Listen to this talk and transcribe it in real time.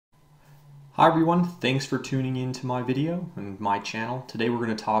Hi everyone, thanks for tuning in to my video and my channel. Today we're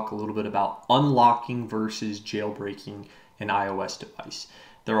going to talk a little bit about unlocking versus jailbreaking an iOS device.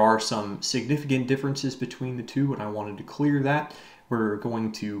 There are some significant differences between the two and I wanted to clear that. We're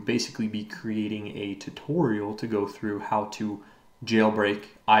going to basically be creating a tutorial to go through how to jailbreak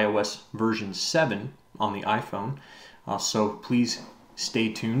iOS version 7 on the iPhone. So please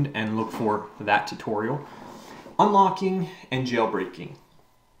stay tuned and look for that tutorial. Unlocking and jailbreaking.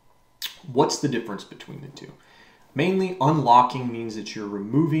 What's the difference between the two? Mainly, unlocking means that you're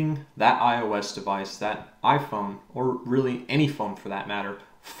removing that iOS device, that iPhone, or really any phone for that matter,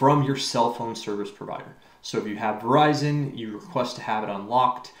 from your cell phone service provider. So if you have Verizon, you request to have it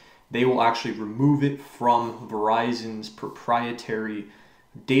unlocked, they will actually remove it from Verizon's proprietary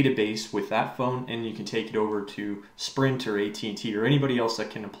database with that phone, and you can take it over to Sprint or AT&T or anybody else that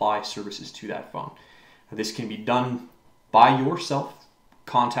can apply services to that phone. This can be done by yourself,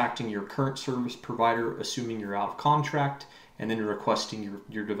 contacting your current service provider, assuming you're out of contract, and then requesting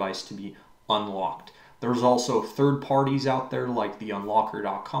your device to be unlocked. There's also third parties out there like the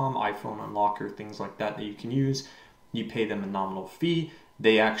unlocker.com, iPhone Unlocker, things like that that you can use. You pay them a nominal fee.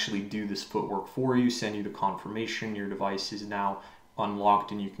 They actually do this footwork for you, send you the confirmation your device is now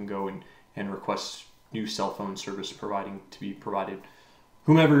unlocked, and you can go and request new cell phone service providing to be provided,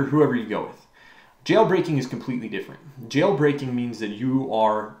 whoever you go with. Jailbreaking is completely different. Jailbreaking means that you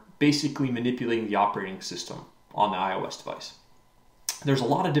are basically manipulating the operating system on the iOS device. There's a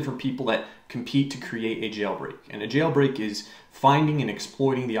lot of different people that compete to create a jailbreak, and a jailbreak is finding and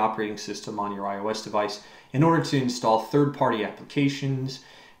exploiting the operating system on your iOS device in order to install third-party applications,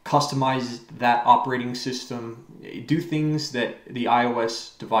 customize that operating system, do things that the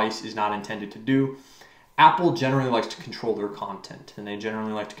iOS device is not intended to do. Apple generally likes to control their content, and they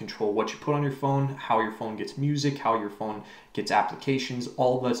generally like to control what you put on your phone, how your phone gets music, how your phone gets applications.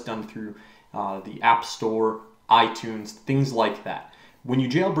 All of that's done through the App Store, iTunes, things like that. When you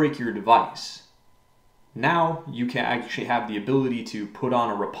jailbreak your device, now you can actually have the ability to put on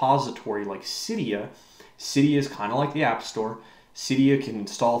a repository like Cydia. Cydia is kind of like the App Store. Cydia can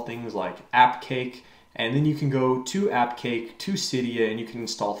install things like AppCake, and then you can go to AppCake, to Cydia, and you can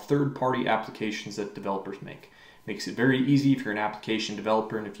install third-party applications that developers make. Makes it very easy if you're an application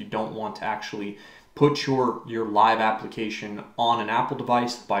developer, and if you don't want to actually put your live application on an Apple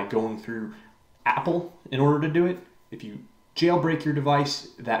device by going through Apple in order to do it. If you jailbreak your device,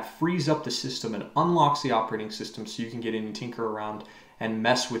 that frees up the system and unlocks the operating system so you can get in and tinker around and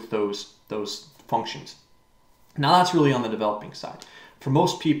mess with those functions. Now that's really on the developing side. For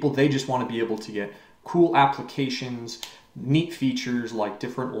most people, they just want to be able to get cool applications, neat features like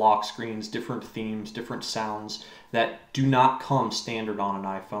different lock screens, different themes, different sounds that do not come standard on an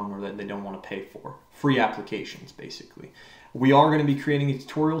iPhone or that they don't want to pay for. Free applications, basically. We are going to be creating a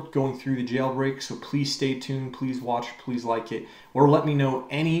tutorial going through the jailbreak, so please stay tuned, please watch, please like it, or let me know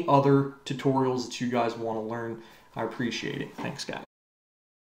any other tutorials that you guys want to learn. I appreciate it. Thanks, guys.